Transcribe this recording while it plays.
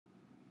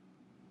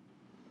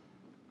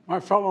My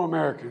fellow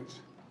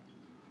Americans,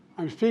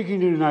 I'm speaking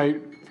to you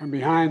tonight from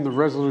behind the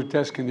resolute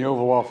desk in the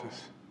Oval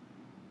Office.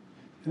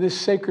 In this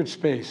sacred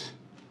space,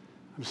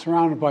 I'm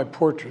surrounded by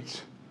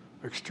portraits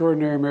of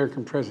extraordinary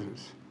American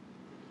presidents.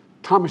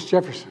 Thomas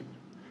Jefferson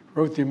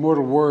wrote the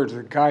immortal words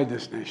that guide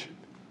this nation.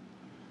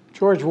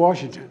 George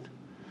Washington,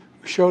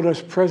 who showed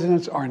us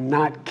presidents are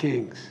not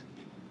kings.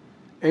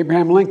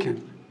 Abraham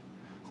Lincoln,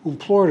 who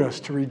implored us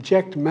to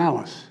reject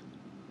malice.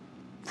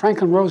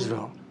 Franklin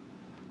Roosevelt,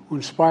 who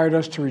inspired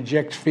us to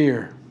reject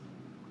fear.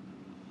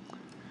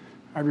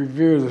 I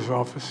revere this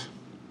office,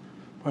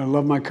 but I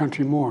love my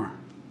country more.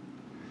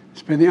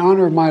 It's been the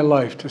honor of my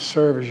life to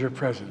serve as your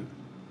president.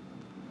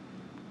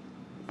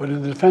 But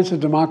in the defense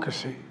of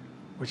democracy,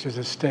 which is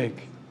at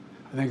stake,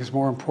 I think it's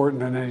more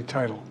important than any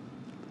title.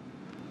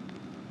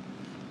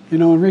 You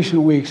know, in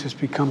recent weeks, it's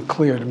become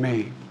clear to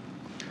me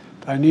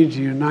that I need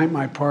to unite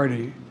my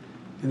party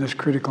in this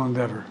critical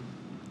endeavor.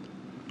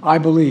 I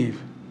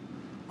believe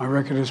my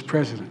record as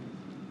president,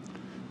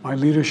 my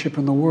leadership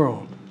in the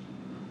world,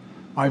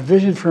 my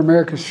vision for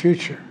America's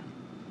future,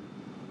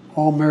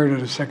 all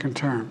merited a second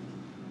term.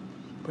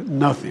 But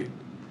nothing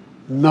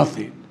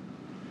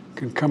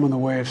can come in the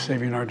way of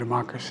saving our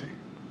democracy.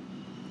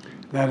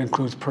 That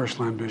includes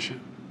personal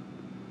ambition.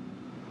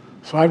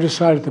 So I've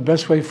decided the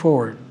best way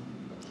forward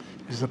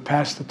is to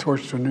pass the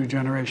torch to a new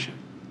generation.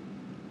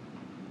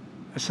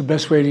 That's the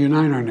best way to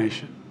unite our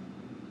nation.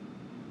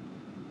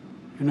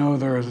 You know,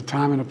 there is a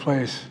time and a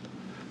place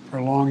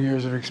for long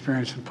years of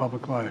experience in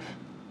public life.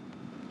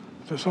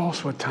 But there's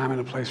also a time and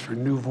a place for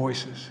new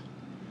voices,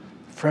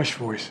 fresh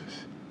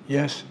voices,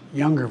 yes,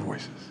 younger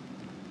voices.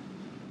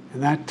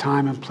 And that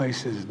time and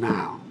place is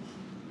now.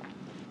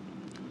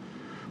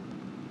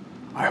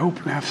 I hope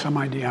you have some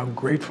idea how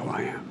grateful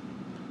I am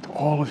to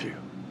all of you.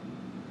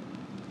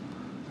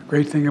 The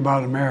great thing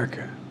about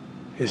America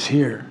is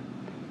here,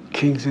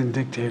 kings and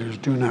dictators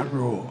do not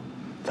rule,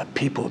 the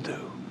people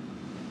do.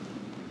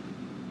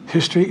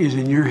 History is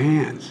in your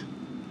hands.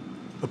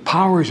 The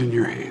power is in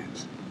your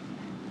hands.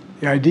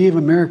 The idea of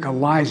America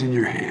lies in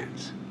your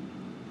hands.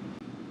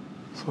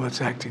 So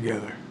let's act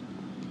together,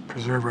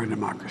 preserve our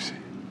democracy.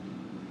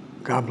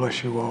 God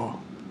bless you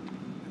all,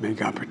 and may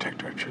God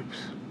protect our troops.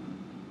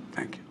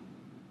 Thank you.